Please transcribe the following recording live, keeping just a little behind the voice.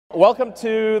Welcome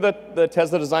to the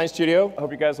Tesla Design Studio. I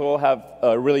hope you guys all have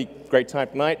a really great time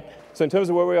tonight. So in terms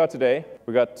of where we are today,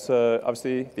 we've got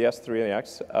obviously the S3 and the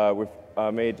X.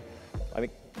 We've made, I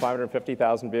think,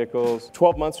 550,000 vehicles.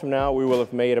 12 months from now, we will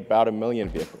have made about 1 million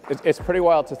vehicles. It's pretty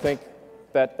wild to think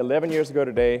that 11 years ago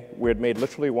today, we had made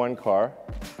literally one car,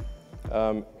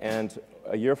 and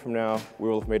a year from now, we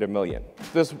will have made 1 million.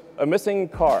 There's a missing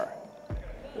car.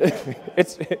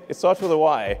 It starts with a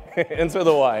Y, ends with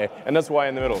a Y, and that's Y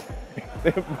in the middle.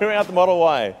 Bring out the Model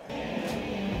Y.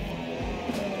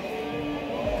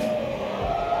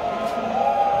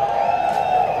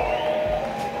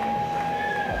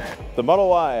 The Model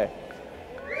Y.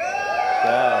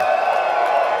 Yeah.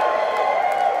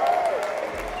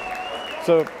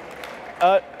 So,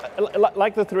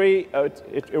 like the 3,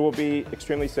 it will be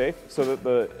extremely safe. So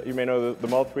that you may know the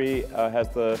Model 3 has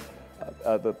the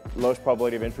lowest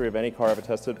probability of injury of any car ever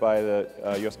tested by the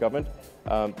US government.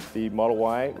 The Model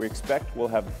Y, we expect, will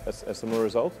have a similar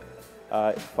result.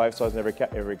 5 stars in every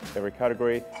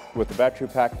category. With the battery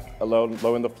pack low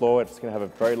in the floor, it's going to have a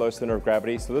very low center of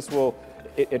gravity. So this will,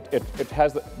 it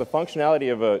has the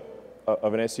functionality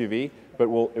of an SUV, but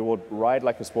it will ride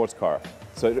like a sports car.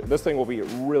 So this thing will be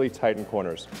really tight in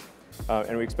corners.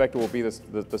 And we expect it will be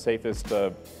the safest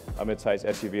mid-sized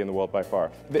SUV in the world by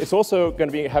far. It's also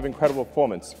going to have incredible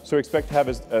performance. So we expect to have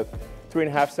a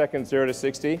 3.5 seconds 0 to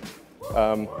 60.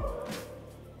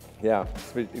 Yeah,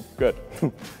 it's good.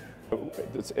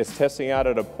 It's testing out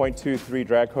at a 0.23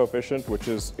 drag coefficient, which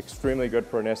is extremely good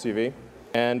for an SUV.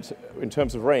 And in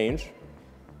terms of range,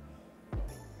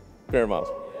 300 miles.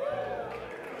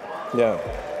 Yeah.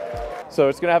 So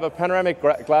it's going to have a panoramic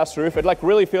glass roof. It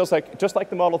really feels like, just like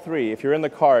the Model 3, if you're in the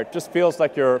car, it just feels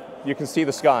like you can see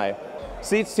the sky.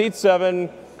 Seat 7,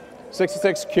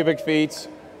 66 cubic feet,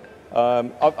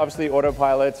 obviously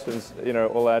autopilot, and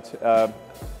all that.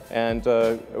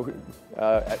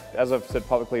 As I've said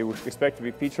publicly, we expect to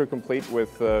be feature complete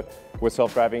with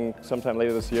self-driving sometime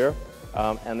later this year.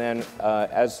 And then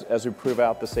as we prove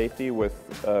out the safety with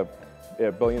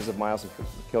billions of miles of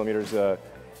kilometers,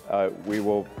 we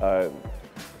will,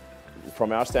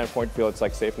 from our standpoint, feel it's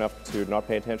safe enough to not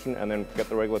pay attention and then get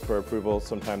the regulatory approval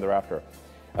sometime thereafter.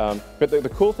 But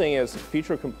the cool thing is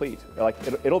feature complete.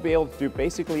 It'll be able to do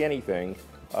basically anything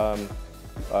by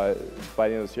the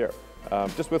end of this year,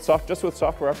 just with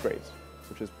software upgrades,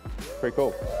 which is pretty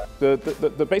cool.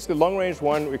 The basically long range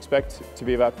one we expect to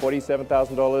be about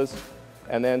 $47,000.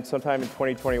 And then sometime in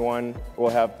 2021, we'll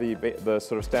have the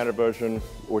sort of standard version,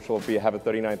 which will have a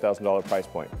 $39,000 price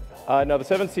point. No, the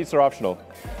 7 seats are optional.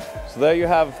 So there you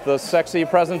have the sexy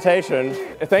presentation.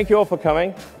 Thank you all for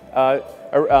coming.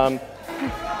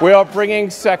 We are bringing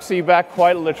sexy back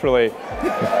quite literally.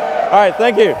 All right,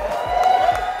 thank you.